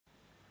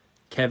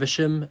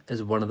Caversham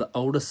is one of the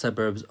oldest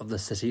suburbs of the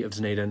city of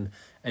Dunedin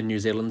in New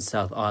Zealand's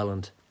South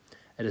Island.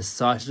 It is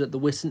sited at the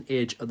western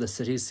edge of the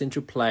city's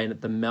central plain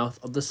at the mouth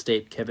of the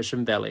steep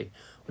Caversham Valley,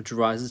 which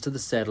rises to the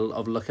saddle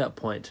of Lookout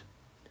Point.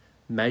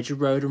 Major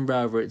road and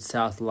rail routes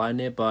south lie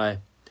nearby.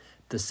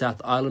 The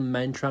South Island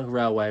Main Trunk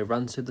Railway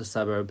runs through the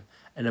suburb,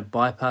 and a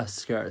bypass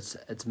skirts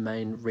its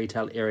main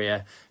retail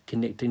area,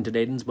 connecting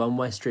Dunedin's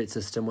one-way street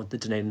system with the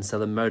Dunedin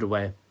Southern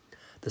Motorway.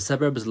 The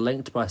suburb is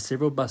linked by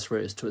several bus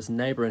routes to its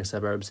neighbouring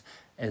suburbs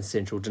and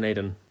central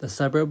Dunedin. The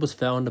suburb was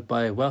founded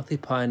by wealthy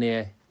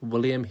pioneer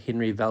William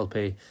Henry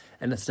Valpy,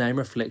 and its name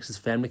reflects his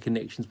family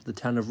connections with the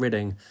town of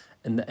Reading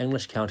in the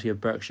English county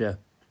of Berkshire.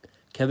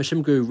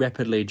 Caversham grew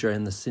rapidly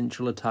during the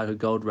Central Otago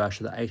Gold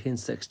Rush of the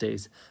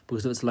 1860s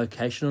because of its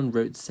location on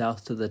routes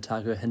south to the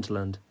Otago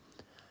hinterland.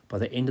 By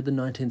the end of the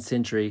 19th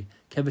century,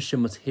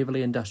 Caversham was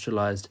heavily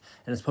industrialised,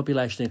 and its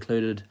population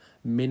included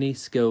many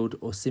skilled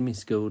or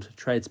semi-skilled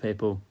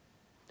tradespeople.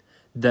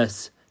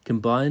 This,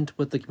 combined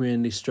with the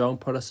community's strong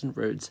Protestant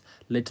roots,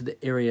 led to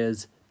the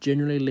area's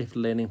generally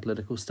left-leaning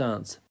political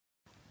stance.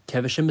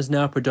 Caversham is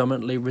now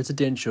predominantly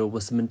residential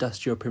with some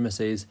industrial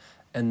premises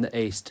in the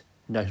east,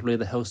 notably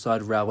the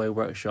Hillside Railway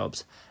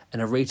workshops,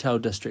 and a retail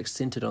district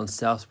centred on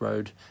South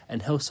Road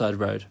and Hillside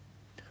Road.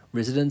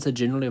 Residents are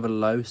generally of a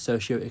low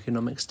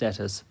socio-economic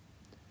status.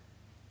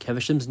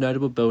 Caversham's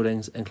notable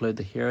buildings include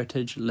the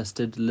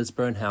heritage-listed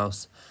Lisburn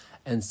House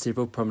and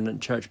several prominent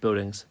church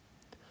buildings.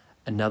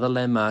 Another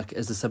landmark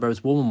is the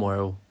suburb's War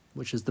Memorial,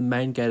 which is the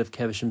main gate of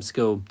Caversham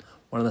School,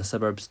 one of the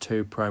suburb's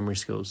two primary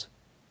schools.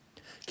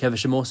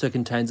 Caversham also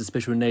contains a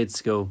special needs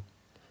school.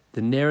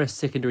 The nearest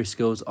secondary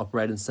schools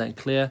operate in St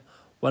Clair,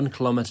 1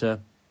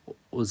 kilometre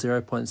or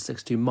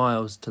 0.62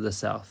 miles to the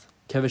south.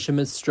 Caversham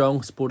has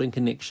strong sporting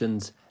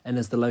connections and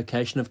is the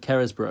location of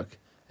Carisbrook,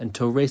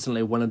 until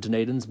recently one of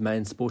Dunedin's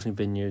main sporting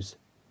venues.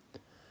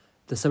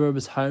 The suburb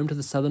is home to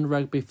the Southern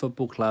Rugby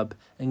Football Club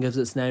and gives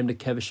its name to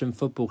Caversham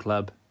Football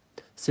Club.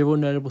 Several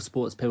notable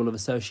sports people have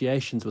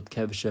associations with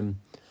Caversham,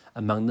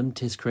 among them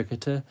Test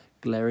cricketer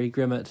Larry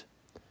Grimmett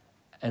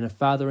and a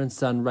father and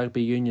son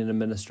rugby union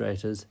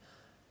administrators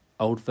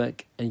Old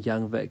Vic and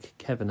Young Vic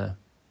Kavanagh.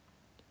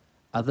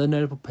 Other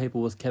notable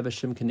people with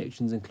Caversham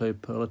connections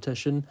include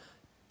politician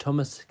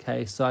Thomas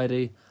K.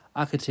 Sidey,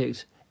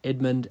 architect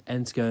Edmund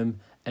Anscombe,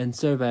 and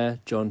surveyor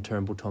John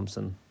Turnbull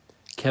Thompson.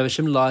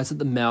 Caversham lies at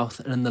the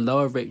mouth and in the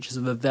lower reaches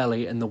of a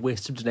valley in the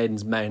west of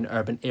Dunedin's main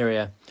urban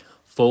area,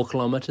 4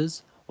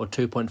 kilometres or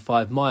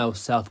 2.5 miles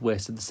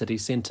southwest of the city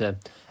centre,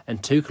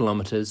 and 2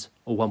 kilometres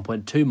or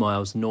 1.2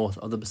 miles north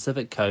of the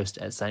Pacific coast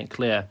at St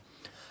Clair.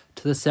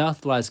 To the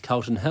south lies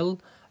Carlton Hill,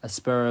 a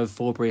spur of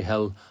Forbury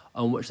Hill,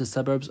 on which the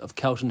suburbs of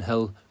Carlton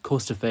Hill,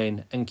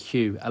 Corstorphine and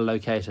Kew are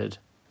located.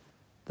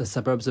 The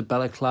suburbs of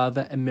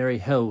Balaclava and Merry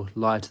Hill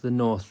lie to the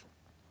north,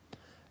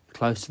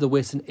 close to the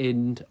western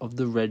end of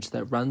the ridge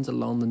that runs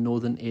along the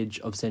northern edge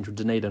of central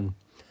Dunedin.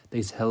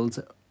 These hills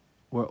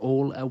were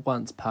all at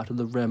once part of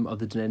the rim of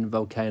the Dunedin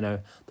volcano,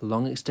 the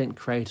long-extinct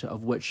crater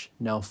of which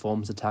now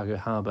forms Otago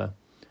Harbour.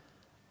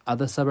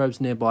 Other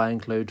suburbs nearby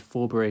include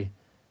Forbury,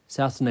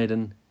 South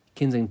Dunedin,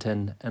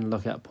 Kensington and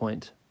Lookout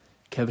Point.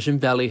 Caversham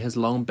Valley has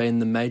long been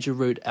the major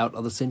route out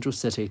of the central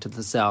city to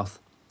the south.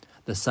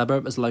 The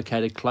suburb is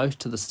located close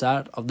to the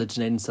start of the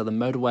Dunedin Southern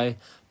Motorway,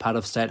 part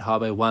of State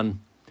Highway 1,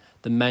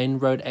 the main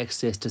road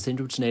access to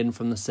central Dunedin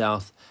from the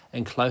south,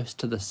 and close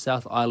to the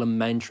South Island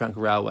Main Trunk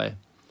Railway.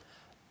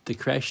 The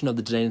creation of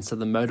the Dunedin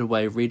Southern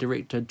Motorway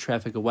redirected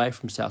traffic away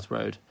from South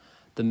Road,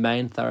 the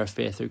main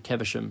thoroughfare through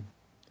Caversham.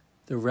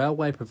 The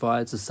railway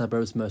provides the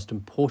suburb's most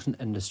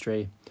important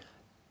industry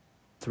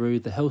through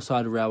the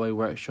Hillside Railway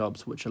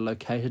workshops, which are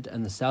located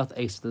in the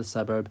southeast of the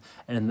suburb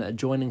and in the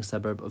adjoining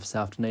suburb of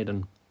South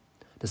Dunedin.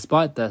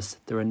 Despite this,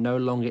 there are no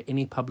longer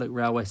any public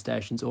railway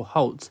stations or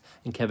halts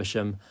in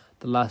Caversham,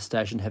 the last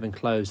station having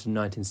closed in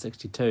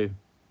 1962.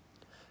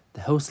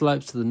 The hill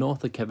slopes to the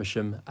north of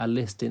Caversham are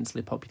less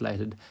densely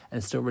populated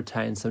and still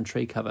retain some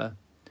tree cover.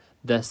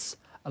 This,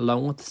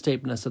 along with the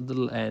steepness of the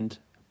land,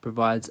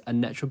 provides a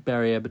natural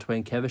barrier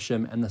between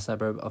Caversham and the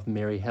suburb of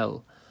Merry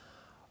Hill.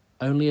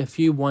 Only a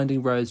few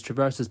winding roads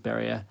traverse this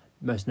barrier,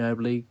 most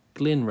notably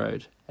Glen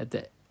Road, at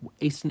the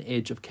eastern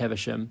edge of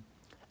Caversham.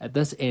 At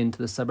this end,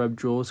 the suburb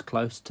draws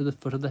close to the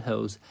foot of the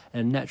hills,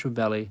 and a natural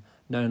valley,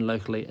 known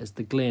locally as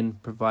the Glen,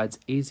 provides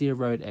easier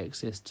road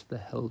access to the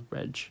hill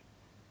ridge.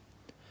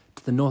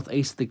 To the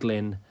northeast of the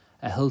Glen,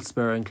 a hill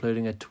spur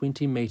including a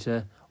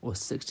 20-metre or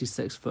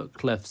 66-foot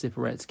cliff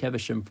separates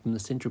Caversham from the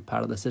central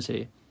part of the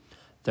city.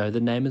 Though the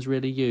name is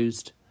rarely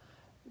used,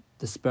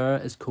 the spur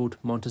is called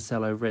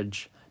Monticello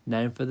Ridge,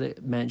 named for the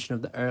mansion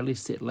of the early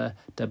settler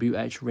W.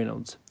 H.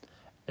 Reynolds.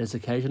 It is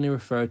occasionally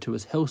referred to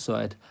as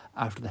Hillside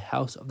after the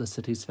house of the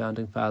city's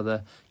founding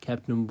father,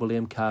 Captain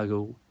William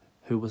Cargill,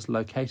 who was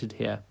located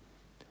here.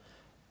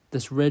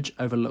 This ridge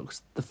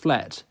overlooks the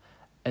flat,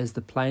 as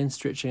the plain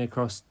stretching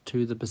across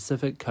to the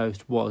Pacific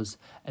coast was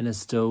and is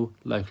still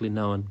locally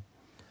known.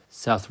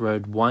 South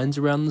Road winds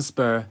around the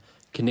spur,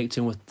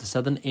 connecting with the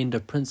southern end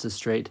of Princes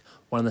Street,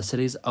 one of the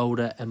city's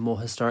older and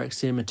more historic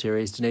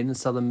cemeteries, Dunedin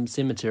Southern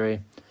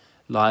Cemetery,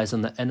 lies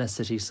on the inner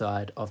city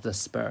side of the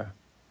spur.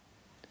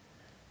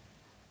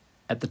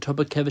 At the top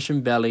of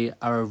Caversham Valley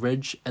are a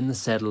ridge and the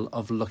saddle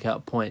of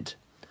Lookout Point.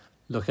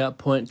 Lookout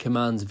Point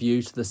commands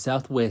view to the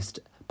southwest,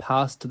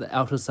 past to the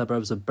outer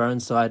suburbs of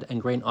Burnside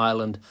and Green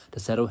Island to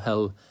Saddle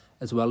Hill,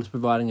 as well as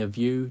providing a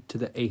view to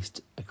the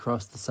east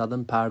across the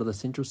southern part of the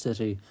central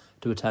city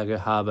to Otago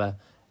Harbour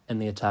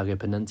and the Otago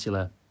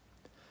Peninsula.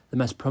 The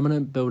most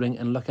prominent building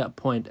in Lookout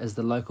Point is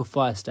the local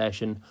fire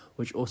station,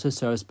 which also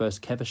serves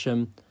both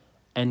Caversham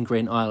and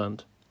Green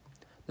Island.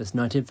 This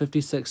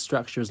 1956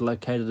 structure is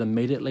located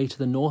immediately to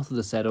the north of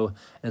the saddle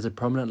and is a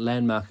prominent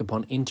landmark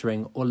upon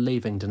entering or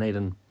leaving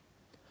Dunedin.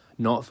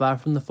 Not far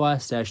from the fire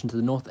station to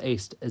the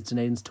northeast is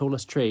Dunedin's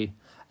tallest tree,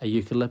 a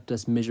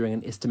eucalyptus measuring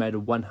an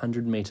estimated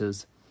 100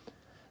 metres.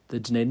 The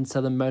Dunedin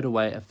Southern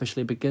Motorway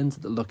officially begins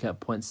at the Lookout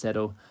Point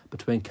saddle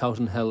between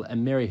Carlton Hill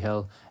and Merry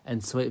Hill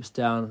and sweeps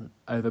down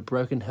over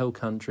Broken Hill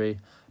country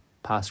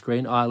past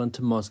Green Island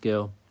to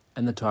Mosgiel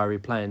and the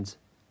Taieri Plains.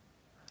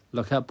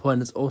 Lookout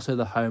Point is also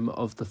the home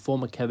of the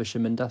former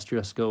Caversham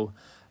Industrial School,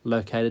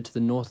 located to the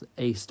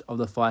northeast of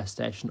the fire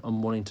station on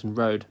Mornington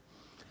Road.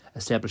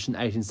 Established in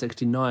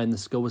 1869, the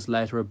school was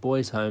later a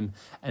boys' home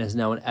and is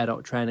now an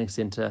adult training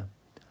centre.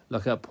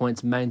 Lookout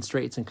Point's main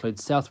streets include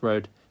South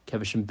Road,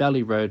 Caversham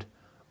Valley Road,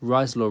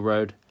 Riselaw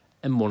Road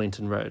and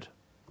Mornington Road.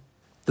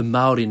 The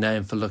Māori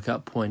name for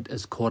Lookout Point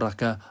is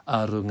Koraka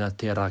Arunga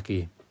Te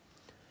Raki.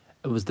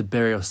 It was the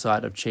burial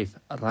site of Chief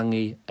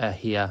Rangi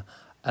Ahia,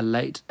 a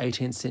late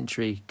 18th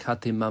century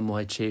Kati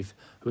Mamoi chief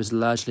who was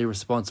largely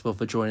responsible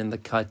for joining the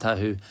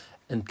Kaitahu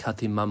in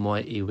Kati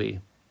Mamoi iwi.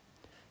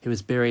 He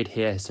was buried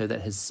here so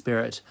that his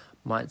spirit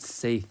might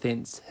see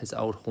thence his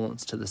old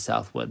haunts to the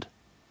southward.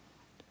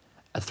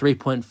 A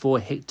 3.4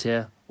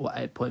 hectare or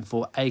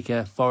 8.4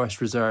 acre forest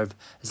reserve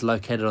is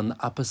located on the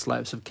upper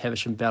slopes of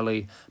Caversham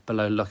Valley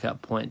below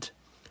Lookout Point.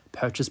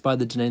 Purchased by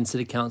the Dunedin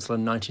City Council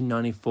in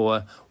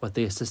 1994 with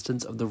the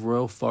assistance of the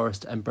Royal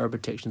Forest and Bird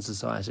Protection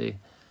Society.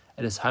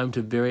 It is home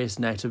to various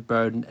native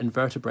bird and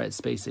invertebrate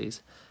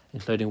species,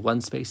 including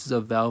one species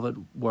of velvet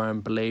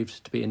worm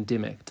believed to be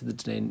endemic to the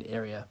Dunedin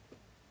area.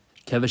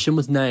 Caversham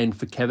was named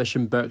for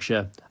Caversham,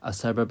 Berkshire, a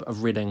suburb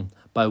of Reading,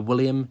 by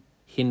William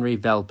Henry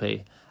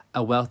Valpy,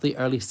 a wealthy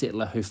early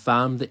settler who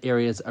farmed the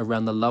areas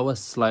around the lower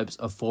slopes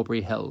of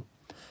Forbury Hill.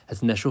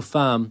 His initial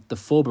farm, the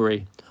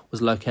Forbury,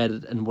 was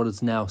located in what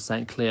is now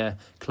St Clair,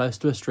 close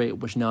to a street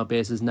which now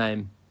bears his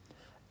name.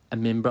 A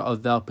member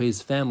of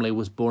Valpy's family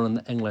was born in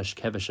the English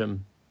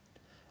Caversham.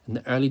 In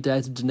the early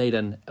days of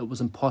Dunedin, it was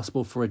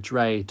impossible for a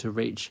dray to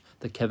reach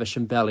the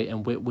Caversham Valley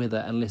in wet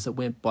weather unless it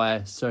went by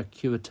a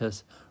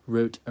circuitous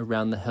route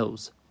around the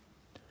hills.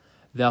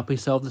 Valpy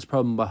solved this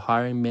problem by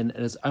hiring men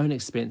at his own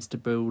expense to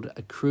build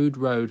a crude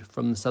road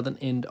from the southern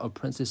end of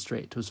Princess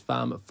Street to his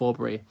farm at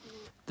Forbury.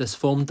 This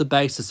formed the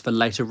basis for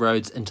later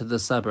roads into the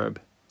suburb.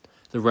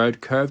 The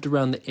road curved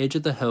around the edge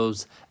of the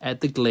hills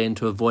at the glen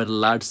to avoid a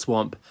large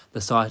swamp,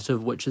 the site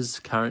of which is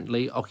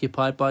currently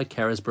occupied by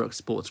Carisbrook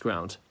Sports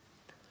Ground.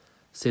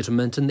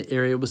 Settlement in the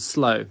area was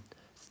slow,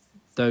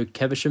 though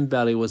Caversham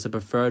Valley was a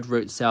preferred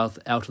route south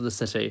out of the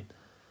city.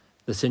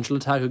 The Central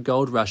Otago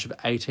Gold Rush of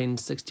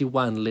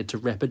 1861 led to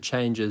rapid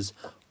changes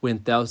when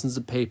thousands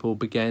of people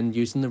began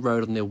using the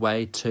road on their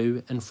way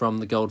to and from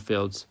the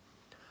goldfields.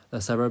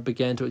 The suburb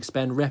began to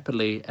expand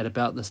rapidly at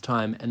about this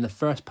time, and the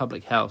first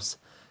public house,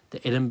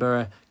 the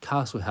Edinburgh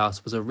Castle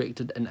House, was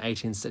erected in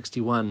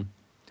 1861.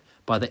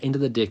 By the end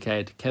of the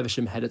decade,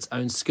 Caversham had its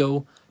own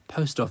school,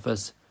 post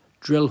office,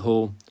 drill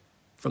hall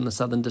from the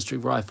Southern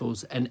District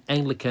Rifles, and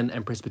Anglican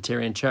and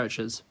Presbyterian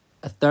churches.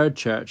 A third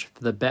church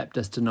for the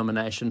Baptist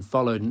denomination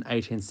followed in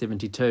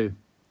 1872.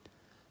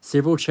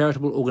 Several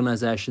charitable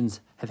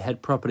organisations have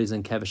had properties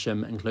in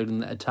Caversham, including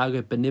the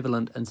Otago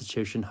Benevolent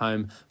Institution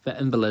Home for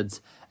Invalids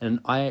and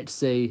an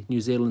IHC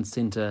New Zealand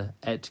centre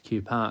at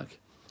Kew Park.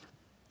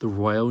 The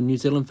Royal New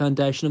Zealand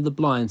Foundation of the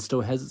Blind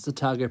still has its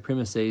Otago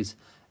premises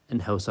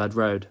in Hillside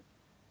Road.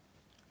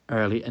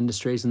 Early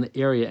industries in the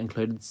area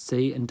included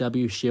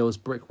C&W Shields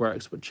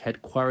Brickworks, which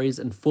had quarries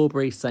in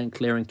Forbury, St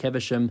Clair and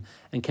Caversham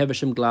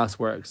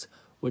Glassworks,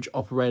 which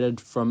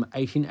operated from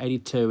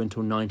 1882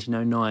 until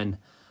 1909.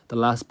 The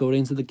last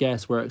buildings of the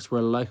gasworks were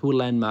a local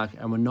landmark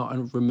and were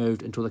not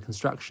removed until the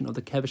construction of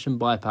the Caversham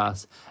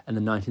Bypass in the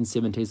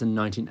 1970s and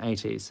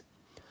 1980s.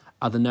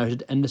 Other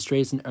noted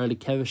industries in early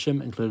Caversham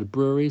included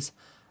breweries,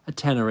 a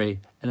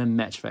tannery and a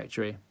match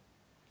factory.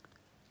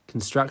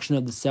 Construction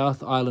of the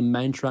South Island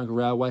Main Trunk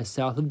Railway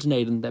south of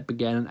Dunedin that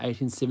began in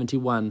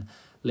 1871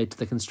 led to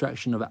the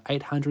construction of an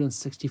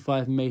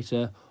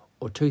 865-metre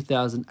or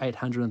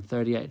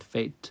 2,838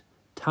 feet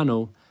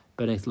tunnel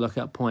beneath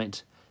Lookout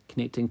Point,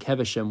 connecting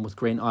Caversham with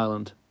Green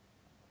Island.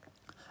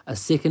 A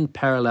second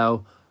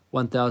parallel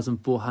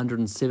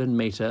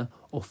 1,407-metre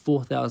or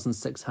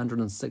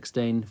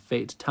 4,616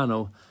 feet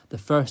tunnel, the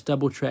first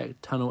double-track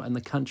tunnel in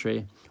the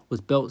country, was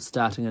built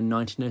starting in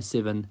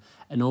 1907,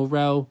 and all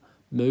rail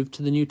moved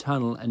to the new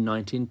tunnel in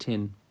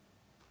 1910.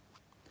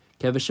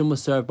 Caversham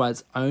was served by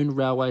its own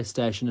railway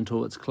station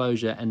until its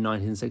closure in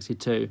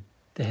 1962.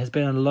 There has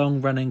been a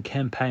long-running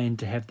campaign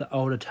to have the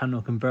older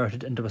tunnel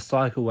converted into a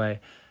cycleway,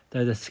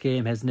 though the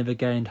scheme has never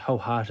gained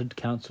wholehearted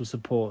council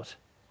support.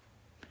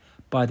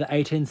 By the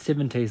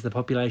 1870s, the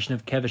population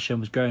of Caversham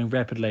was growing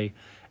rapidly,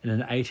 and in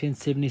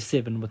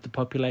 1877, with the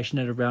population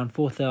at around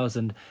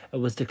 4,000, it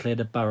was declared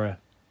a borough.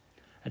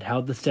 It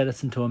held the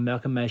status until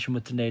amalgamation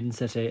with Dunedin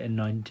City in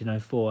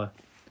 1904.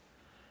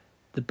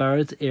 The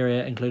borough's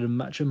area included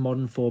much of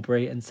modern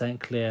Forbury and St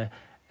Clair,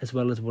 as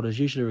well as what is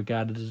usually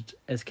regarded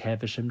as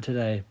Caversham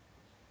today.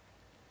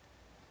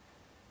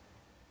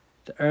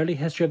 The early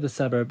history of the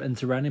suburb and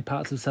surrounding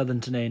parts of southern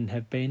Dunedin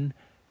have been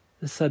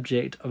the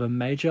subject of a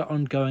major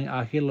ongoing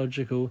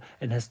archaeological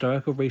and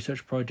historical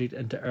research project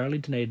into early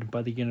Dunedin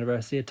by the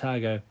University of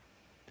Otago,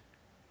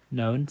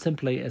 known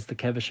simply as the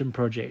Caversham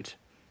Project.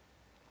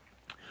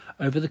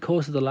 Over the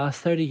course of the last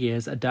 30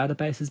 years, a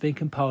database has been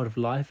compiled of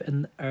life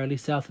in early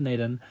South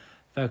Dunedin,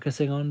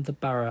 focusing on the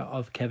borough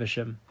of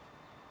Caversham.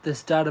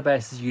 This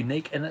database is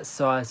unique in its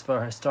size for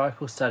a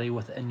historical study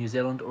within New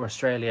Zealand or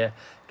Australia,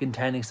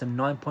 containing some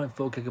 9.4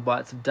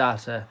 gigabytes of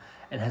data,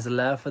 and has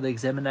allowed for the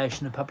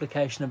examination and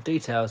publication of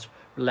details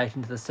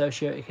relating to the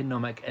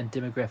socio-economic and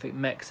demographic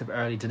mix of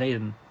early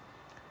Dunedin.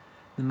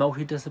 The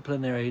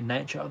multidisciplinary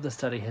nature of the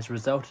study has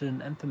resulted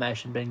in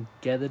information being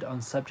gathered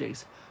on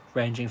subjects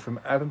ranging from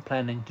urban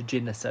planning to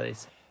gender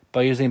studies.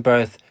 By using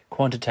both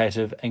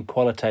quantitative and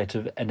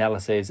qualitative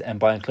analyses, and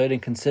by including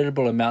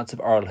considerable amounts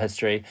of oral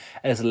history,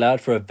 it has allowed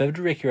for a vivid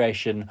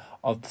recreation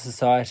of the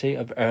society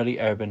of early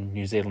urban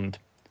New Zealand.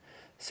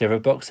 Several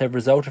books have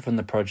resulted from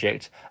the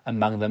project,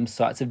 among them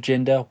Sites of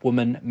Gender,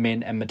 Women,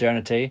 Men and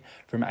Modernity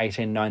from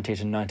 1890 to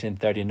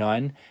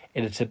 1939,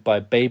 edited by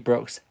B.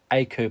 Brooks,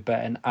 A. Cooper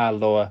and R.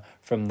 Law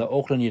from the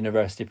Auckland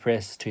University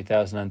Press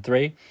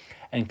 2003,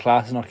 and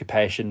Class and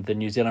Occupation, The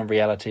New Zealand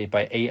Reality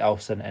by E.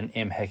 Olson and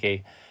M.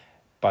 Hickey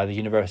by the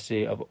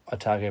University of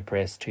Otago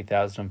Press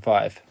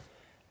 2005.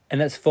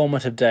 In its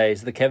formative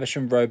days, the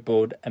Caversham Road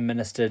Board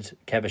administered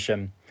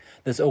Caversham.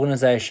 This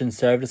organisation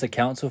served as a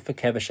council for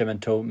Caversham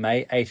until May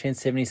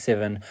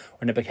 1877,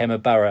 when it became a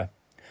borough.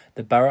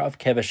 The borough of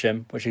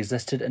Caversham, which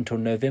existed until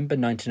November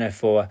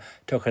 1904,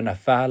 took in a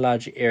far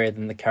larger area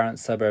than the current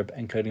suburb,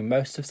 including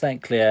most of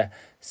St Clair,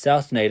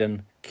 South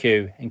Dunedin,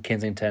 Kew and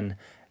Kensington,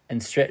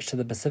 and stretched to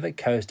the Pacific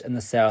coast in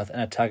the south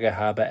and Otago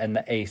Harbour in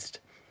the east.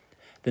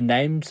 The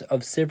names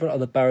of several of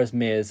the borough's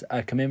mayors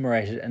are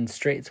commemorated in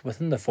streets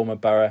within the former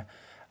borough,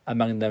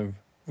 among them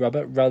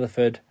Robert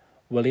Rutherford,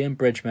 William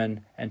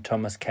Bridgman and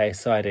Thomas K.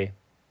 Sidey.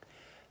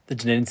 The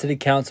Dunedin City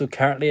Council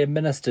currently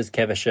administers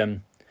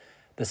Caversham.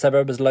 The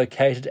suburb is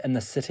located in the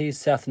city's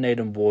South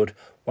Dunedin ward,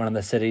 one of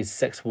the city's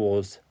 6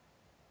 wards.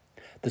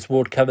 This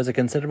ward covers a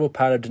considerable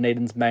part of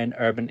Dunedin's main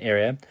urban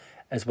area,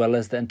 as well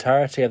as the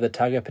entirety of the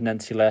Otago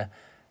Peninsula.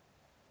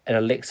 It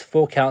elects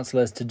 4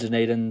 councillors to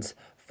Dunedin's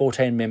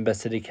 14-member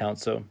City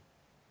Council.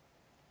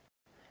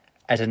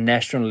 At a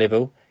national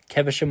level,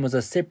 Caversham was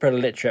a separate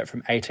electorate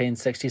from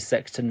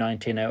 1866 to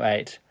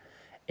 1908.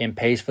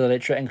 MPs for the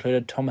electorate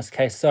included Thomas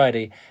K.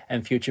 Sidey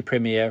and future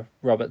Premier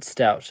Robert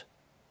Stout.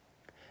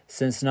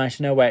 Since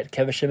 1908,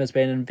 Caversham has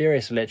been in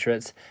various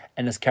electorates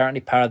and is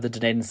currently part of the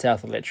Dunedin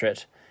South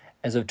electorate.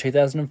 As of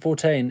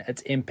 2014,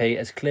 its MP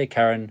is Claire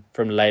Curran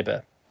from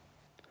Labour.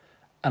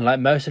 Unlike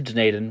most of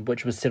Dunedin,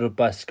 which was settled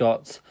by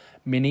Scots,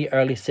 many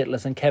early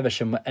settlers in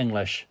Caversham were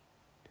English.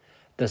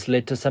 This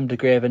led to some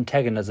degree of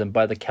antagonism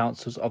by the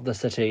councils of the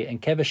city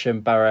and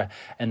Caversham borough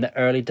in the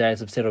early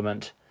days of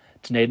settlement.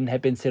 Dunedin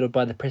had been settled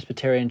by the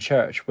Presbyterian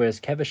Church, whereas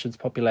Caversham's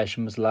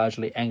population was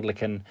largely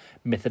Anglican,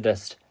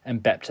 Methodist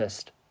and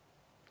Baptist.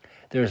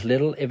 There is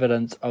little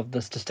evidence of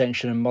this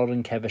distinction in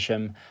modern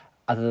Caversham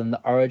other than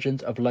the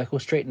origins of local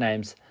street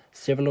names,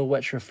 several of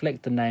which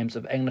reflect the names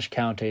of English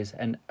counties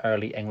and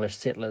early English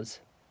settlers.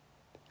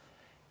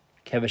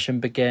 Caversham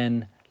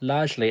began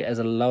largely as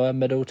a lower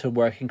middle to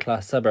working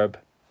class suburb.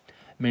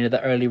 Many of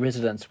the early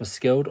residents were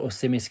skilled or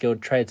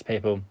semi-skilled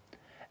tradespeople.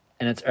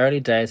 In its early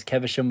days,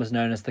 Caversham was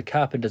known as the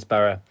Carpenter's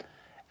Borough,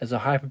 as a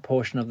high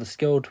proportion of the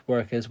skilled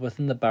workers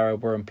within the borough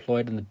were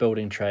employed in the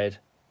building trade.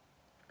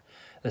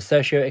 The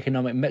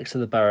socio-economic mix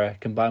of the borough,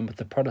 combined with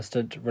the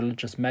Protestant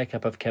religious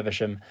makeup of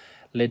Caversham,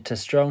 led to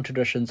strong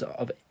traditions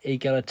of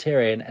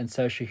egalitarian and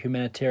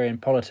socio-humanitarian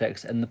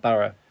politics in the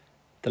borough.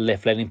 The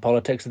left-leaning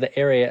politics of the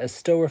area is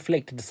still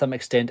reflected to some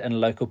extent in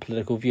local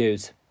political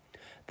views.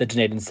 The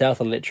Dunedin South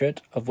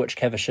electorate, of which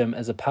Caversham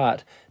is a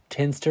part,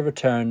 tends to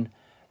return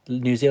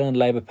New Zealand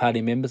Labour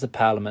Party members of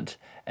Parliament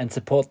and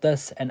support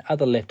this and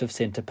other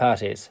left-of-centre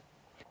parties.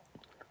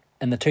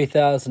 In the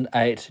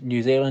 2008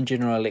 New Zealand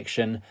general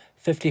election,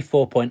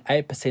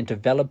 54.8% of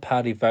valid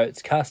party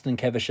votes cast in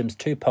Caversham's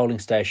 2 polling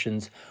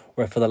stations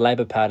were for the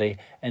Labour Party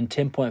and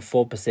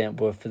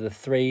 10.4% were for the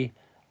 3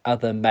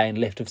 other main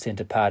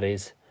left-of-centre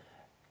parties,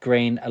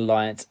 Green,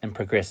 Alliance and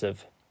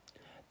Progressive.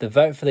 The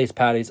vote for these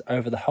parties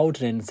over the whole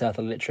Dunedin South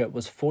electorate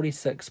was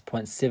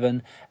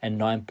 46.7%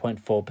 and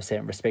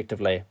 9.4%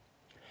 respectively.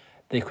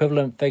 The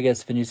equivalent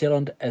figures for New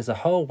Zealand as a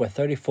whole were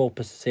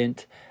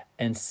 34%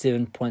 and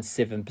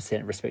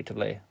 7.7%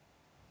 respectively.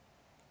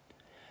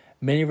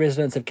 Many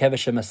residents of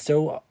Caversham are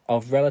still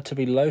of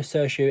relatively low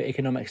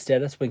socio-economic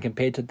status when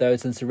compared to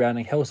those in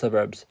surrounding hill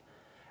suburbs.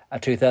 A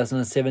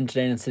 2007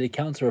 Dunedin City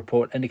Council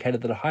report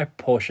indicated that a high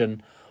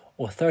proportion,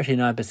 or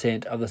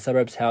 39%, of the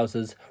suburb's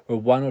houses were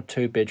 1 or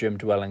 2 bedroom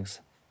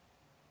dwellings.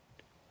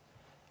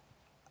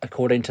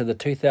 According to the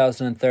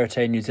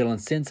 2013 New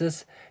Zealand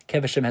census,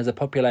 Caversham has a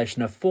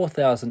population of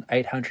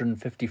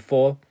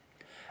 4,854,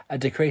 a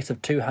decrease of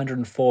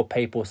 204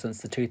 people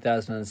since the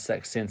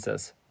 2006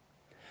 census.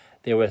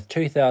 There were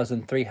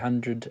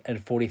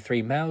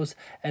 2,343 males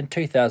and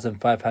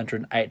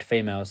 2,508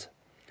 females.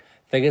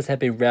 Figures have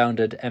been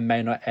rounded and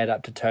may not add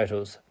up to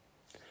totals.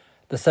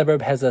 The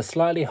suburb has a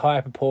slightly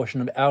higher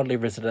proportion of elderly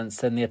residents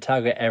than the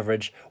Otago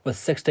average, with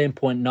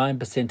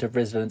 16.9% of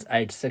residents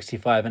aged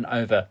 65 and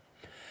over.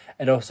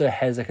 It also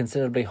has a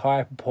considerably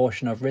higher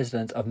proportion of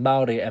residents of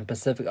Māori and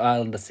Pacific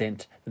Island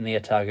descent than the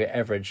Otago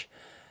average,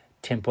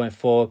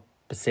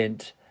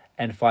 10.4%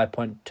 and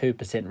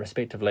 5.2%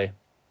 respectively.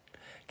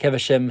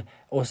 Caversham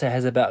also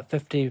has about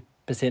 50%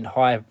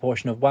 higher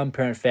proportion of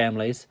one-parent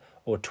families,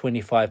 or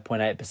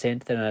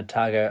 25.8%, than in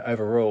Otago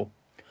overall.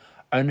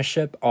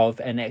 Ownership of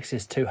and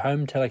access to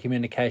home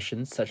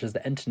telecommunications, such as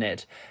the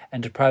internet,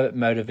 and to private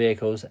motor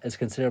vehicles is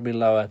considerably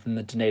lower than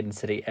the Dunedin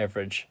city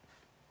average.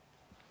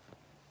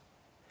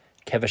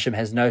 Caversham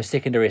has no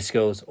secondary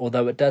schools,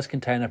 although it does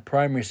contain a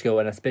primary school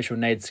and a special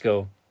needs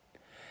school.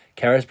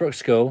 Carisbrook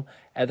School,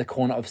 at the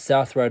corner of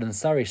South Road and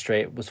Surrey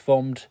Street, was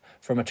formed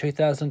from a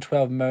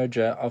 2012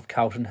 merger of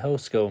Carlton Hill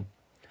School,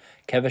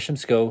 Caversham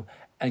School,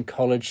 and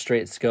College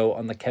Street School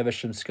on the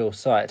Caversham School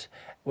site,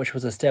 which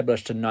was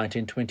established in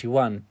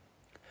 1921.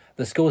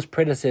 The school's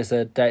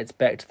predecessor dates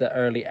back to the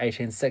early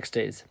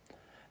 1860s.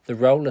 The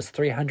roll is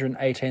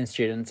 318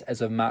 students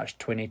as of March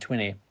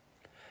 2020.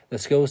 The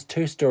school's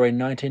two-storey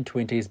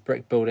 1920s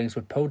brick buildings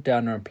were pulled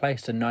down and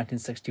replaced in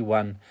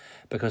 1961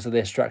 because of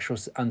their structural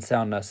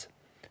unsoundness.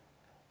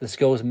 The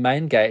school's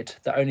main gate,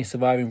 the only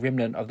surviving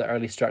remnant of the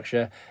early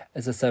structure,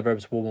 is the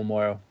suburb's war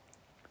memorial.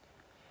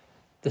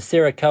 The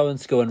Sarah Cohen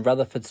School in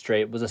Rutherford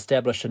Street was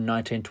established in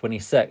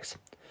 1926.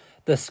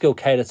 This school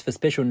caters for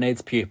special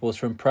needs pupils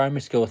from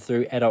primary school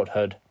through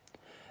adulthood.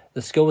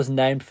 The school was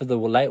named for the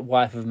late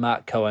wife of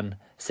Mark Cohen,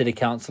 city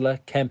councillor,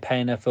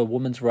 campaigner for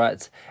women's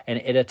rights,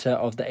 and editor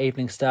of the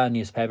Evening Star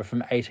newspaper from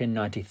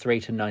 1893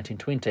 to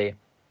 1920.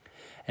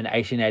 In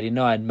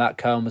 1889, Mark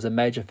Cohen was a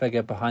major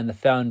figure behind the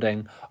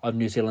founding of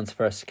New Zealand's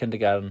first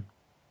kindergarten.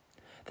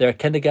 There are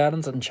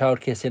kindergartens and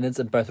childcare centres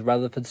in both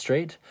Rutherford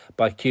Street,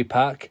 by Kew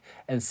Park,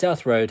 and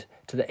South Road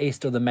to the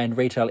east of the main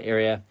retail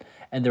area,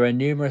 and there are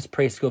numerous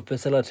preschool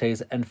facilities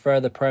and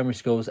further primary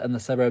schools in the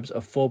suburbs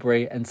of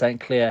Forbury and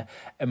St Clair,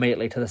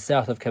 immediately to the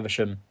south of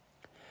Caversham.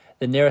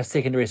 The nearest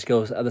secondary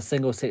schools are the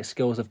single-sex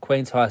schools of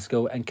Queen's High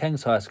School and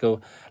King's High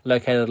School,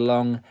 located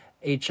along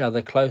each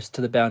other close to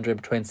the boundary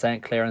between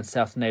St Clair and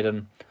South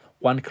Dunedin,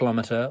 1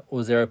 kilometre or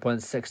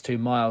 0.62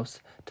 miles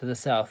to the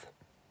south.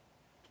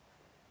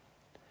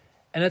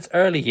 In its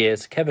early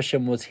years,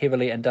 Caversham was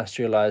heavily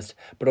industrialised,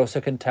 but also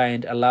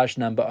contained a large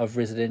number of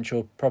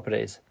residential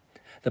properties.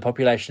 The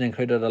population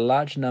included a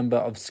large number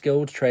of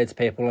skilled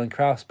tradespeople and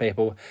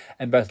craftspeople,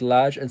 and both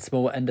large and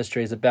small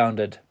industries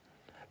abounded.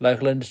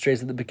 Local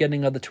industries at the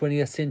beginning of the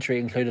 20th century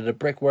included a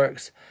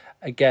brickworks,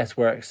 a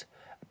gasworks,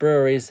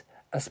 breweries,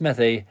 a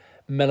smithy,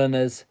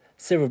 milliners,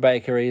 several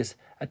bakeries,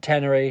 a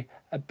tannery,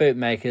 a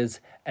bootmakers,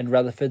 and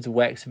Rutherford's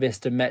wax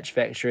vest and match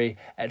factory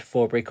at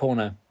Forbury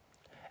Corner.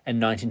 In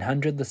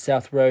 1900, the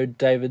South Road,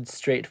 David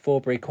Street,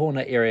 Forbury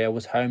Corner area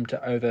was home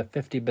to over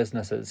 50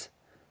 businesses.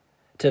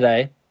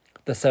 Today,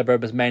 the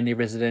suburb is mainly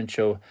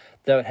residential,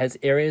 though it has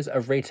areas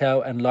of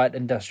retail and light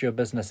industrial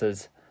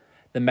businesses.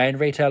 The main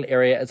retail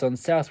area is on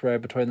South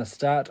Road between the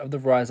start of the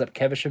rise up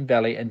Caversham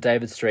Valley and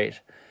David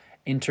Street,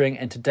 entering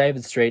into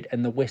David Street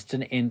and the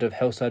western end of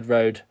Hillside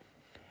Road,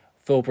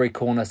 Forbury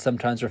Corner,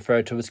 sometimes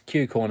referred to as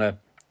Kew Corner.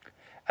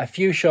 A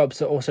few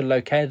shops are also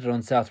located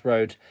on South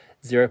Road,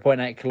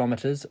 0.8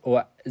 kilometres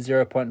or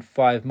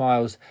 0.5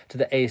 miles to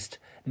the east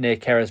near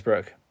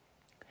Carisbrook.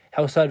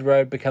 Hillside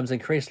Road becomes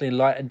increasingly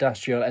light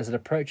industrial as it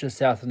approaches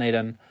South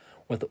Dunedin,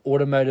 with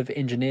automotive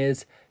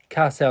engineers,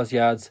 car sales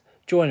yards,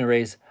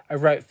 joineries, a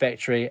rope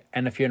factory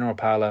and a funeral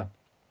parlour.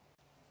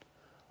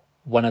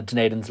 One of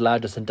Dunedin's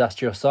largest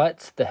industrial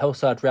sites, the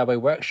Hillside Railway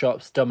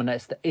Workshops,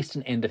 dominates the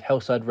eastern end of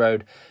Hillside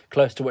Road,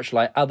 close to which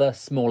lie other,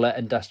 smaller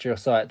industrial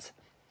sites.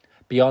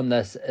 Beyond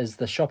this is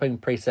the shopping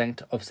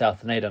precinct of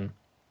South Dunedin.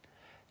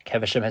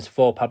 Caversham has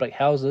 4 public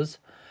houses,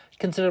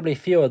 considerably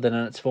fewer than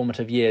in its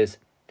formative years.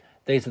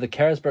 These are the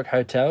Carisbrook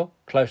Hotel,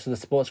 close to the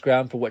sports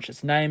ground for which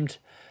it's named,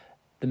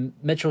 the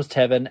Mitchell's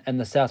Tavern in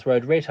the South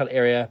Road retail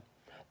area,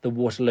 the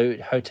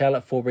Waterloo Hotel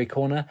at Forbury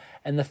Corner,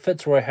 and the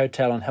Fitzroy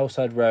Hotel on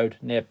Hillside Road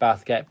near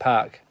Bathgate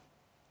Park.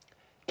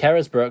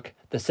 Carisbrook,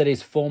 the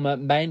city's former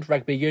main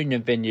rugby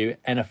union venue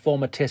and a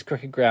former test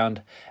cricket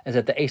ground, is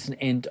at the eastern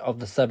end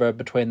of the suburb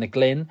between the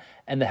Glen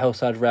and the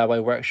Hillside Railway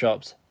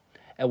Workshops.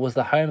 It was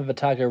the home of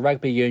Otago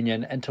Rugby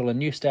Union until a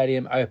new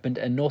stadium opened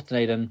in North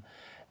Dunedin,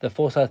 the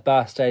Forsyth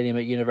Bar Stadium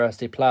at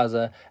University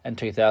Plaza, in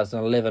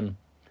 2011.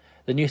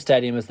 The new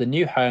stadium is the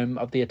new home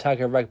of the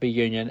Otago Rugby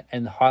Union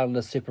and the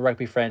Highlanders Super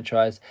Rugby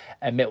franchise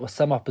and met with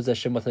some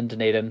opposition within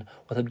Dunedin,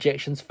 with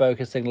objections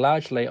focusing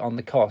largely on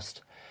the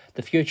cost.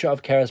 The future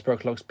of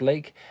Carisbrook looks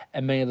bleak,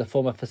 and many of the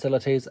former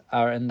facilities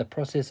are in the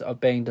process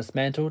of being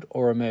dismantled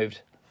or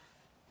removed.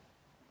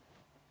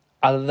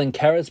 Other than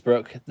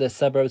Carisbrook, the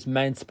suburb's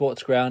main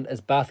sports ground is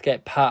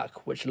Bathgate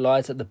Park, which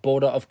lies at the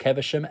border of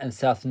Caversham and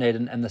South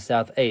Dunedin in the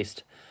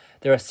southeast.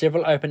 There are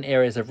several open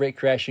areas of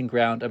recreation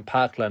ground and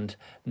parkland,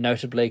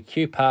 notably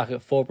Kew Park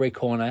at Forbury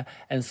Corner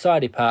and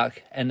Sidey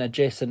Park, an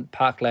adjacent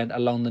parkland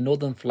along the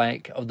northern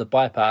flank of the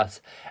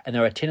bypass, and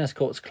there are tennis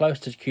courts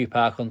close to Kew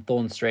Park on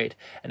Thorn Street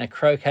and a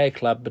croquet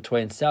club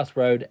between South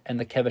Road and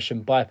the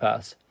Caversham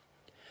bypass.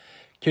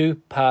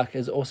 Kew Park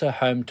is also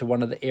home to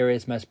one of the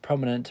area's most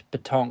prominent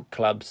petanque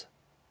clubs.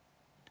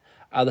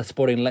 Other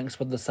sporting links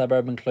with the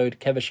suburb include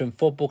Caversham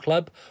Football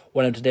Club,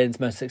 one of Dunedin's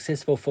most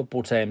successful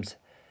football teams.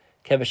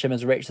 Caversham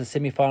has reached the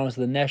semi-finals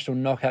of the national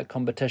knockout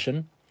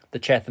competition, the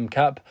Chatham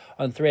Cup,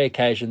 on 3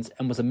 occasions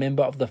and was a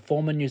member of the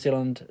former New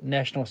Zealand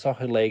National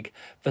Soccer League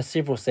for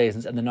several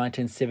seasons in the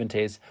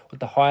 1970s, with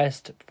the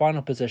highest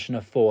final position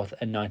of 4th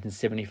in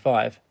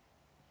 1975.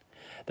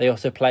 They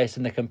also placed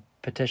in the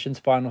competition's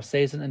final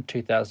season in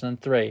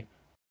 2003.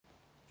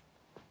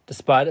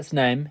 Despite its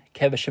name,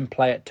 Caversham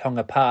play at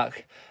Tonga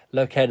Park,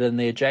 located in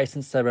the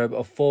adjacent suburb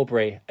of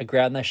Forbury, a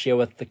ground they share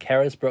with the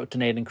Carisbrook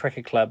Dunedin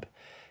Cricket Club.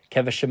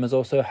 Caversham is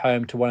also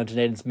home to one of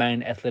Dunedin's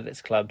main athletics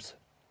clubs.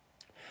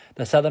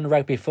 The Southern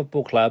Rugby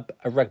Football Club,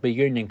 a rugby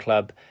union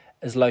club,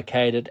 is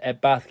located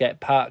at Bathgate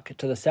Park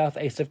to the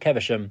southeast of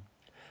Caversham.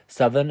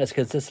 Southern is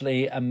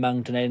consistently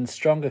among Dunedin's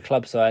stronger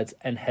club sides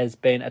and has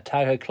been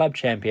Otago club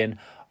champion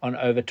on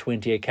over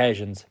 20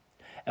 occasions.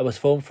 It was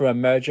formed from a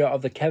merger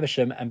of the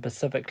Caversham and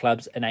Pacific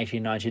clubs in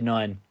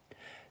 1899.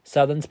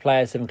 Southern's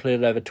players have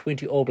included over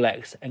 20 All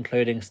Blacks,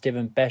 including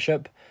Stephen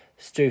Bishop,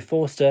 Stu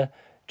Forster,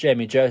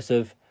 Jamie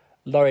Joseph,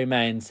 Laurie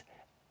Mains,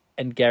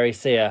 and Gary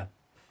Sear.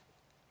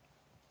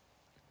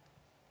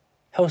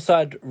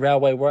 Hillside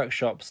Railway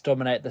workshops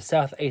dominate the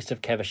southeast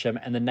of Caversham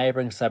and the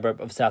neighbouring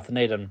suburb of South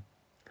Dunedin.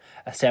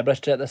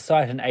 Established at the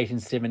site in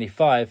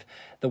 1875,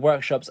 the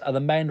workshops are the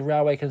main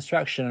railway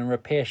construction and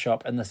repair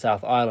shop in the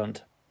South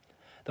Island.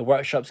 The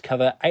workshops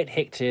cover 8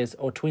 hectares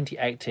or 20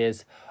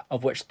 hectares,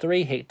 of which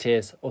 3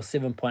 hectares or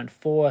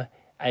 7.4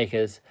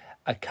 acres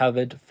are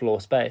covered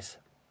floor space.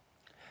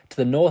 To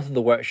the north of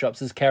the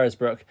workshops is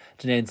Carisbrook,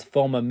 Dunedin's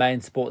former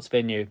main sports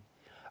venue.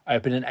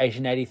 Opened in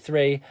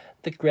 1883,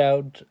 the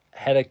ground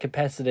had a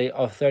capacity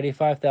of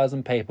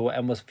 35,000 people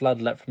and was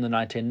floodlit from the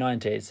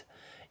 1990s.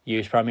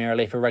 Used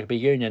primarily for rugby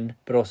union,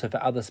 but also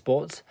for other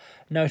sports,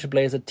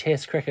 notably as a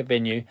test cricket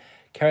venue,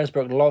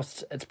 Carisbrook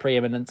lost its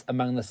preeminence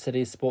among the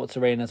city's sports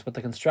arenas with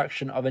the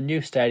construction of a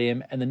new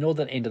stadium in the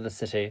northern end of the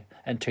city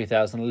in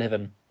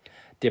 2011.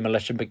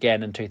 Demolition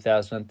began in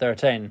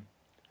 2013.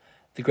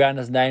 The ground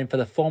is named for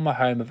the former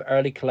home of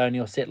early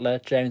colonial settler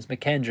James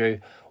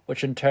McAndrew,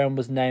 which in turn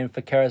was named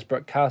for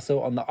Carisbrook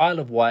Castle on the Isle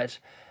of Wight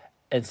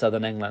in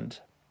southern England.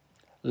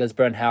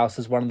 Lisburn House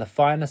is one of the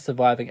finest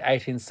surviving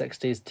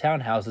 1860s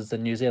townhouses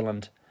in New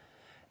Zealand.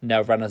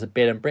 Now run as a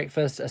bed and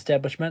breakfast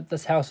establishment,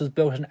 this house was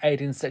built in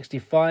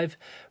 1865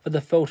 for the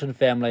Fulton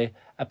family,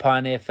 a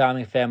pioneer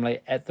farming family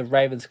at the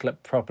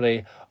Ravenscliffe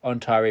property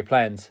on Tyree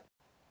Plains.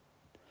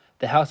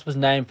 The house was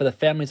named for the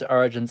family's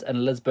origins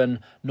in Lisbon,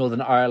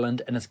 Northern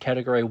Ireland, and is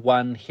Category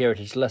 1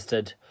 heritage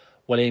listed.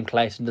 William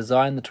Clayton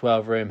designed the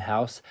 12-room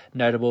house,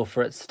 notable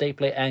for its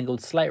steeply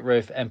angled slate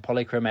roof and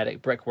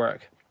polychromatic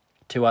brickwork.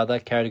 2 other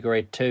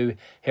Category 2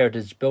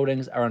 heritage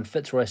buildings are on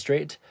Fitzroy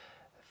Street,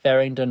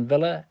 Farringdon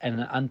Villa, and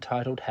an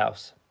untitled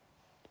house.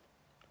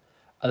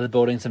 Other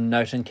buildings of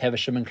note in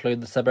Caversham include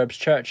the suburb's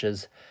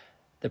churches.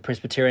 The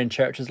Presbyterian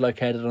Church is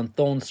located on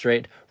Thorn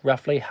Street,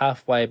 roughly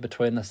halfway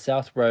between the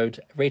South Road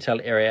retail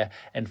area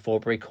and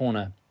Forbury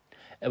Corner.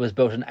 It was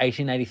built in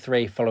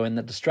 1883 following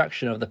the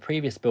destruction of the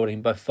previous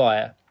building by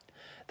fire.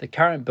 The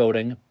current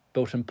building,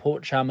 built in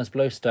Port Chalmers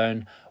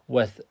bluestone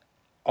with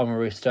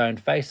Oamaru stone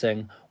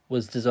facing,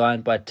 was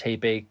designed by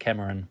T.B.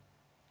 Cameron.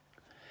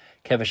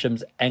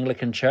 Caversham's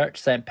Anglican Church,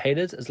 St.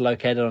 Peter's, is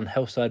located on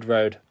Hillside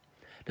Road.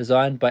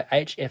 Designed by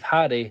H.F.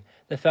 Hardy,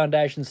 the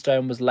foundation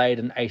stone was laid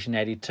in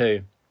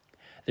 1882.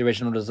 The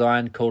original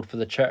design called for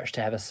the church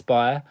to have a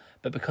spire,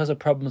 but because of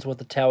problems with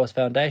the tower's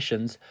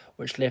foundations,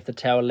 which left the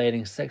tower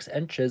leaning 6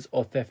 inches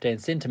or 15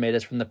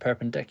 centimetres from the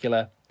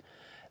perpendicular,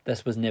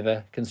 this was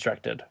never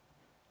constructed.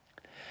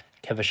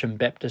 Caversham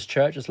Baptist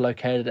Church is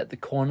located at the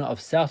corner of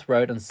South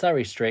Road and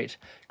Surrey Street,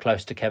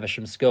 close to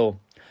Caversham School.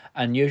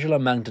 Unusual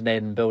among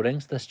Dunedin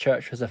buildings, this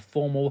church has a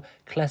formal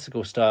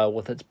classical style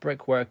with its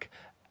brickwork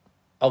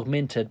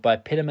augmented by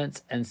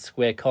pediments and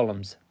square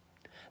columns.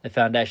 The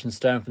foundation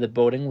stone for the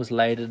building was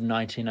laid in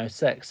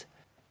 1906.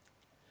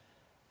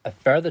 A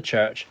further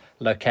church,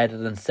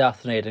 located in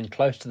South Dunedin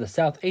close to the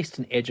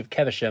southeastern edge of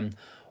Caversham,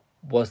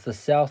 was the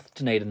South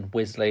Dunedin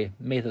Wesley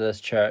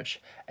Methodist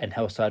Church in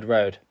Hillside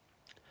Road.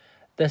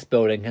 This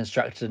building,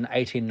 constructed in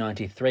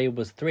 1893,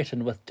 was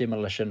threatened with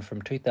demolition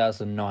from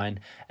 2009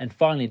 and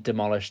finally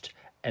demolished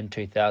in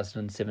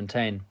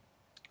 2017.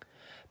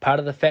 Part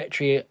of the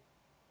factory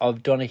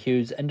of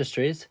Donohue's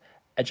Industries,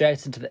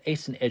 adjacent to the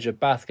eastern edge of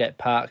Bathgate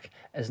Park,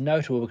 is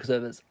notable because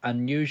of its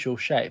unusual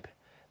shape.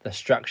 The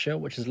structure,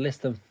 which is less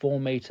than 4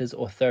 metres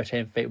or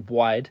 13 feet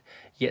wide,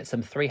 yet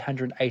some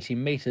 380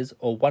 metres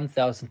or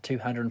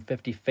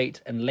 1,250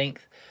 feet in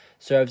length,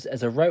 serves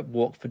as a rope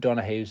walk for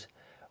Donohue's,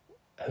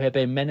 who have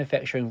been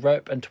manufacturing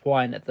rope and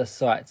twine at the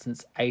site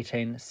since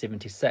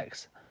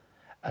 1876.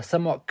 A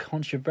somewhat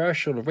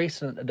controversial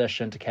recent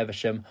addition to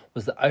Caversham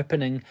was the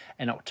opening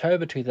in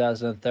October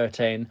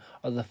 2013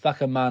 of the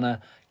Whakamana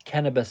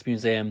Cannabis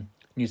Museum,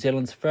 New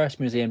Zealand's first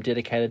museum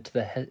dedicated to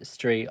the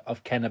history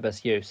of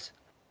cannabis use.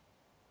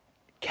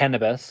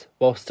 Cannabis,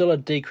 while still a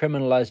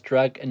decriminalised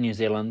drug in New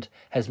Zealand,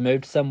 has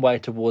moved some way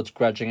towards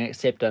grudging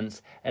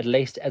acceptance, at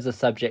least as a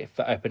subject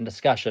for open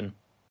discussion.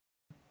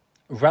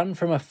 Run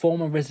from a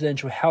former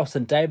residential house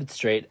in David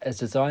Street, is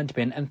designed to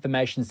be an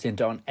information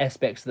centre on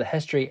aspects of the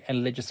history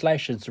and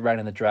legislation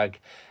surrounding the drug,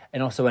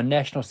 and also a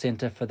national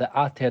centre for the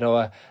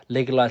Aotearoa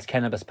Legalised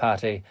Cannabis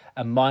Party,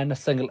 a minor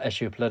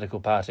single-issue political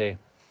party.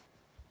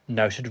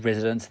 Noted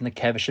residents in the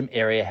Caversham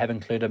area have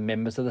included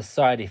members of the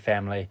Sidey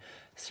family,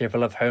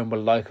 several of whom were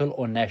local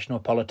or national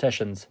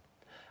politicians.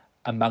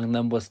 Among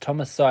them was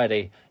Thomas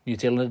Sidey, New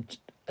Zealand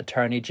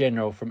Attorney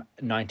General from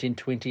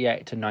 1928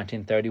 to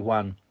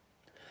 1931.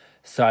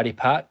 Sidey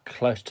Park,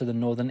 close to the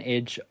northern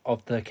edge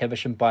of the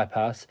Caversham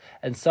bypass,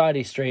 and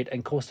Sidey Street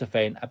in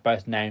Corstorphine are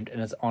both named in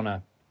his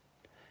honour.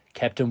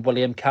 Captain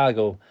William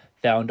Cargill,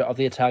 founder of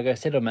the Otago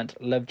settlement,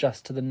 lived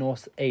just to the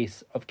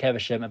north-east of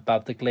Caversham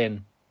above the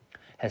glen.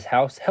 His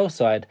house,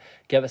 Hillside,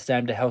 gave its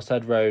name to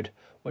Hillside Road,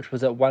 which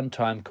was at one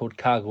time called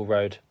Cargill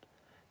Road.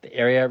 The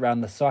area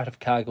around the site of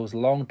Cargill's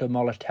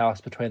long-demolished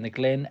house between the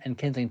Glen and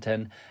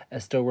Kensington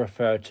is still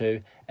referred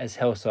to as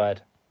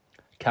Hillside.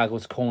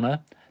 Cargill's Corner,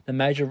 the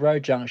major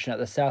road junction at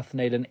the South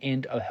Dunedin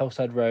end of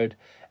Hillside Road,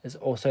 is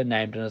also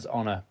named in his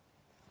honour.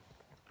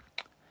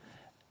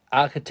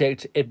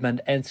 Architect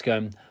Edmund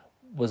Anscombe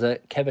was a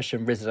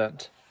Caversham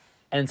resident.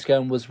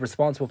 Anscombe was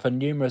responsible for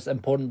numerous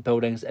important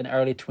buildings in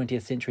early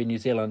 20th century New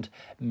Zealand,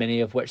 many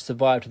of which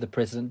survive to the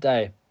present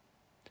day.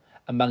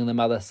 Among them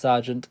are the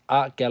Sargent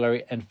Art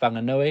Gallery in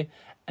Whanganui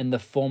and the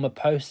former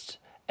Post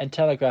and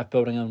Telegraph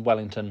Building in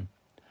Wellington.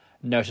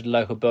 Noted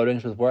local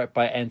buildings with work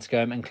by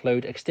Anscombe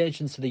include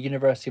extensions to the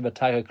University of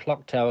Otago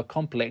Clock Tower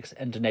complex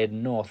in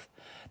Dunedin North,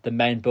 the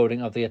main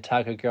building of the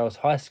Otago Girls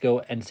High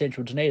School in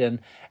central Dunedin,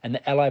 and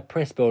the Allied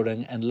Press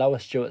Building in Lower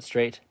Stewart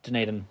Street,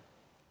 Dunedin.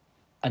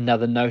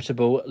 Another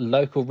notable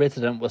local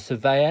resident was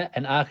surveyor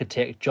and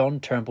architect John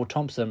Turnbull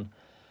Thompson.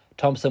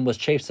 Thompson was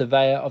Chief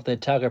Surveyor of the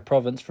Otago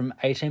Province from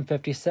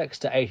 1856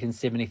 to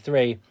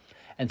 1873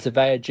 and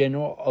Surveyor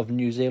General of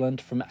New Zealand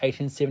from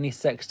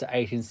 1876 to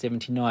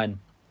 1879.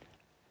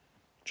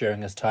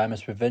 During his time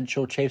as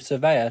Provincial Chief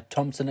Surveyor,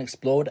 Thompson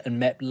explored and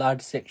mapped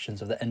large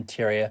sections of the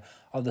interior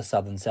of the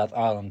southern South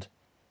Island.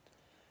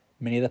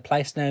 Many of the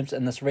place names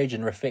in this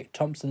region reflect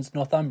Thompson's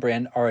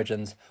Northumbrian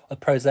origins, with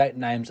prosaic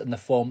names in the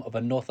form of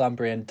a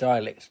Northumbrian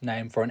dialect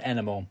name for an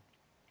animal.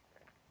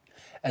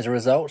 As a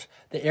result,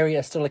 the area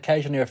is still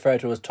occasionally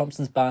referred to as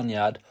Thompson's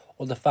Barnyard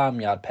or the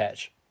Farmyard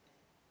Patch.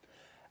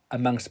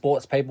 Among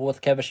sports people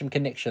with Caversham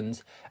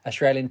connections,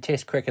 Australian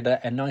Test cricketer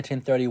and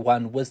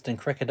 1931 Wisden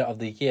Cricketer of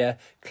the Year,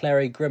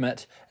 Clary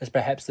Grimmett, is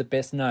perhaps the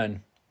best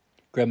known.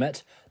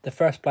 Grimmett, the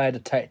first player to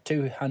take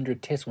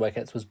 200 Test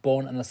wickets, was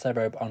born in the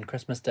suburb on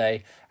Christmas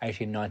Day,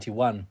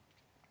 1891.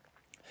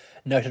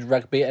 Noted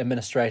rugby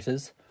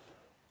administrators,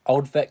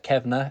 Old Vic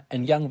Kavanagh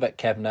and Young Vic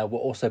Kavanagh, were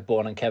also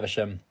born in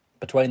Caversham.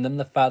 Between them,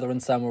 the father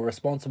and son were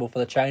responsible for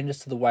the changes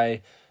to the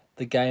way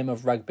the game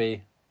of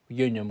rugby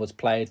union was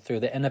played through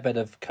the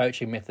innovative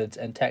coaching methods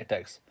and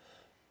tactics.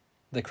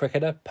 The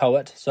cricketer,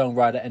 poet,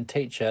 songwriter and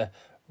teacher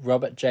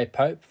Robert J.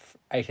 Pope,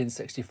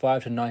 1865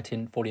 to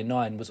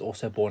 1949, was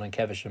also born in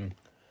Caversham.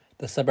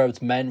 The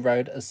suburb's main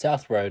road is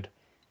South Road,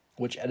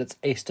 which at its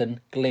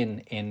eastern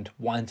Glen end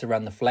winds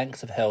around the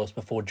flanks of hills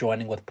before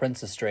joining with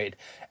Princes Street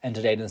and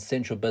Dunedin's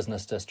central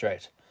business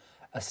district.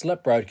 A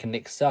slip road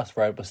connects South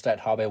Road with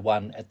State Highway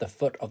 1 at the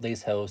foot of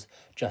these hills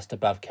just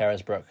above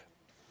Carisbrook.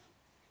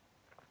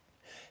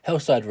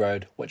 Hillside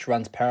Road, which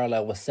runs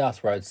parallel with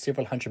South Road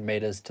several hundred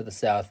metres to the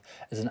south,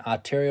 is an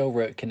arterial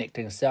route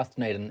connecting South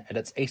Dunedin at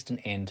its eastern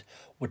end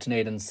with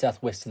Dunedin's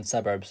southwestern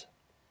suburbs.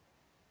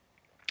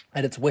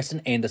 At its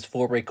western end is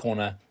Forbury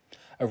Corner,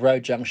 a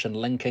road junction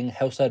linking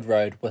Hillside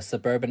Road with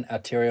suburban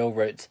arterial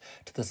routes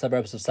to the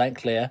suburbs of St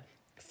Clair,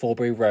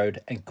 Forbury Road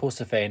and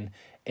Corstorphine,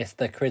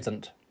 Esther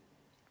Crescent,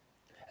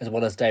 as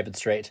well as David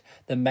Street,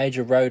 the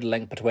major road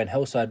link between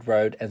Hillside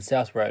Road and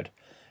South Road.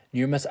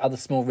 Numerous other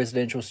small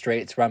residential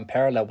streets run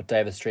parallel with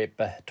David Street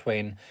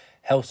between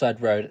Hillside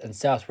Road and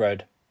South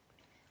Road.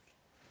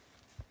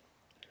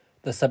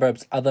 The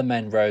suburb's other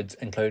main roads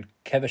include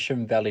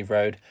Caversham Valley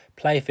Road,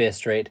 Playfair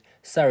Street,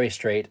 Surrey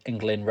Street and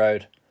Glen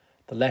Road.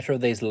 The latter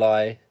of these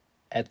lie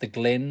at the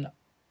Glen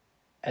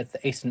at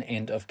the eastern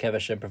end of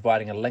Caversham,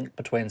 providing a link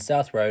between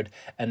South Road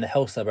and the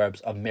hill suburbs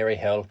of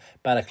Maryhill,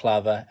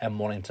 Balaclava and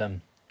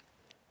Mornington.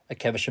 A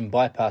Caversham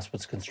bypass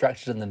was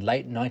constructed in the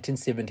late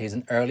 1970s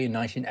and early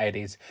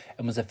 1980s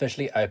and was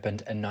officially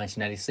opened in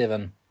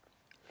 1987.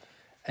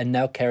 And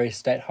now carries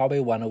State Highway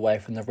 1 away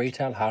from the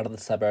retail heart of the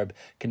suburb,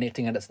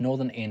 connecting at its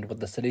northern end with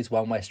the city's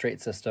one-way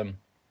street system.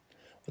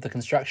 With the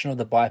construction of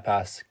the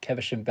bypass,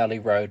 Caversham Valley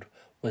Road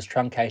was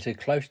truncated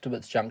close to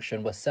its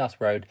junction with South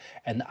Road,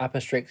 and the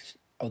upper stretch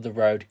of the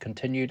road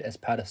continued as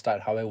part of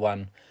State Highway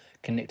 1,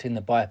 connecting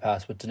the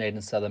bypass with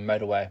Dunedin Southern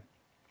Motorway.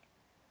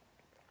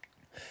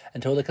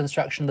 Until the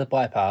construction of the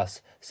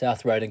bypass,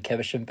 South Road and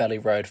Caversham Valley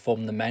Road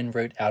formed the main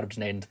route out of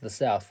Dunedin to the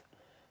south.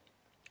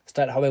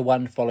 State Highway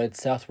 1 followed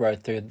South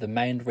Road through the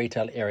main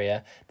retail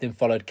area, then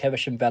followed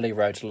Caversham Valley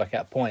Road to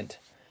Lookout Point.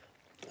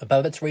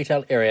 Above its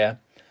retail area,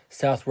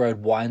 South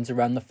Road winds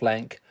around the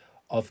flank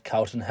of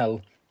Carlton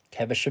Hill.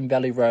 Caversham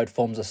Valley Road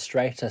forms a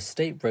straighter,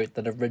 steep route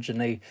that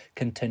originally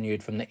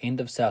continued from the end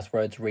of South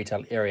Road's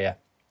retail area.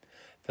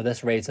 For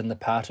this reason, the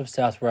part of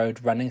South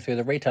Road running through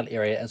the retail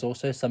area is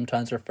also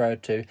sometimes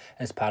referred to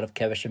as part of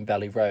Caversham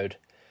Valley Road.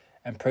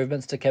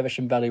 Improvements to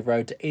Caversham Valley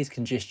Road to ease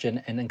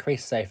congestion and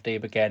increase safety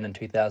began in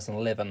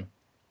 2011.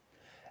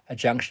 A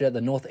junction at the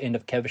north end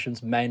of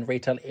Caversham's main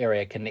retail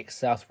area connects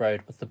South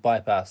Road with the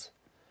bypass.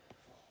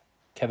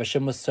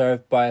 Caversham was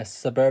served by a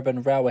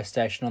suburban railway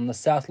station on the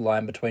south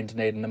line between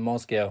Dunedin and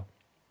Mosgiel.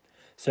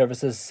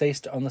 Services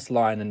ceased on this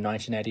line in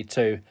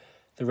 1982.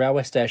 The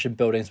railway station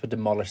buildings were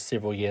demolished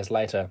several years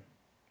later.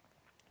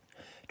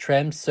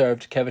 Trams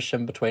served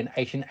Caversham between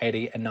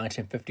 1880 and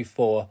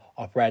 1954,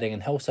 operating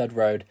in Hillside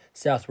Road,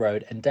 South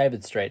Road and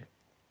David Street.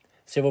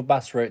 Several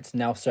bus routes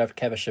now serve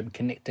Caversham,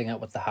 connecting it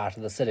with the heart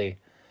of the city.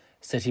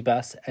 City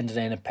Bus and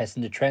Dunedin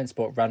Passenger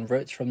Transport run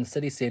routes from the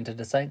city centre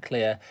to St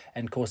Clair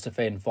and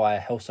Corstorphine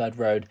via Hillside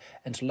Road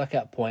and to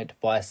Lookout Point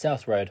via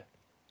South Road.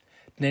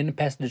 Dunedin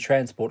Passenger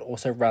Transport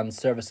also runs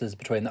services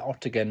between the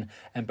Octagon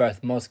and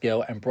both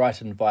Mosgiel and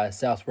Brighton via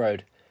South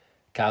Road.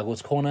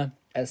 Cargill's Corner,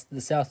 at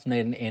the South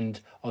Dunedin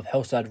end of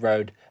Hillside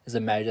Road, is a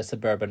major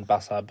suburban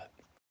bus hub.